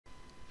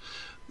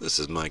This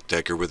is Mike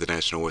Decker with the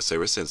National Weather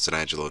Service in San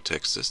Angelo,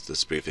 Texas.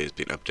 This briefing has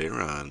been updated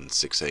around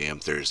 6 a.m.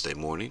 Thursday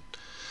morning.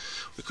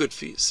 We could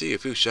see a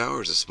few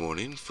showers this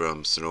morning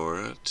from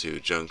Sonora to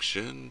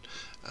Junction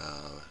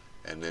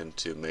and then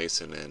to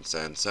Mason and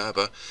San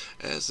Saba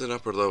as an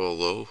upper level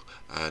low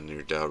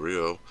near Del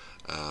Rio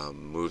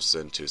moves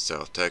into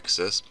South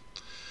Texas.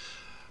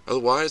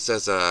 Otherwise,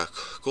 as a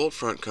cold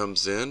front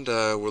comes in,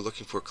 we're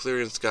looking for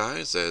clearing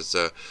skies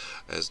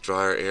as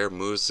drier air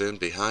moves in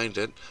behind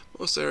it.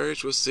 Most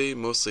areas will see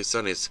mostly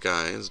sunny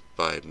skies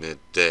by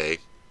midday.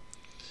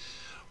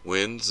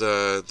 Winds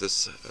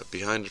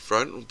behind the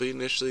front will be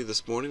initially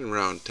this morning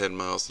around 10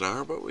 miles an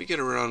hour, but we get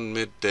around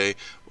midday,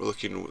 we're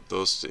looking at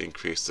those to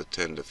increase to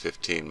 10 to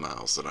 15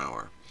 miles an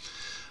hour.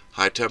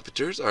 High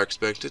temperatures are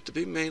expected to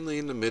be mainly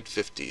in the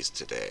mid-50s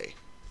today.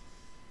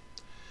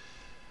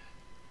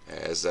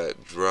 As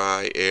that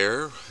dry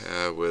air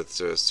with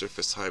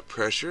surface high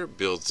pressure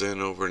builds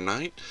in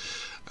overnight,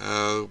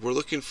 we're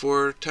looking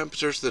for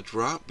temperatures that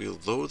drop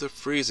below the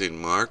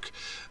freezing mark.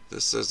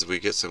 This as we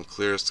get some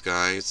clear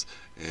skies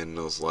and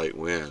those light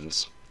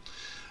winds.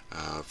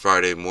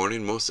 Friday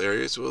morning, most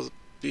areas will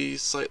be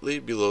slightly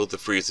below the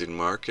freezing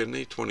mark in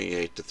the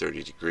 28 to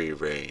 30 degree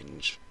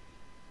range.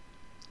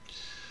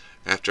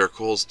 After a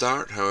cold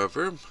start,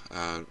 however,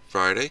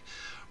 Friday,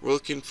 we're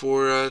looking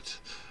for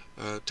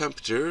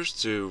temperatures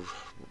to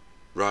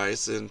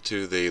rise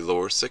into the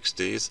lower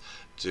 60s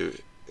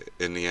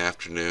in the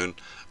afternoon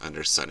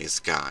under sunny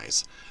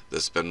skies.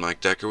 This has been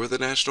Mike Decker with the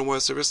National Weather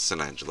Service, San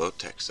Angelo,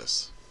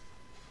 Texas.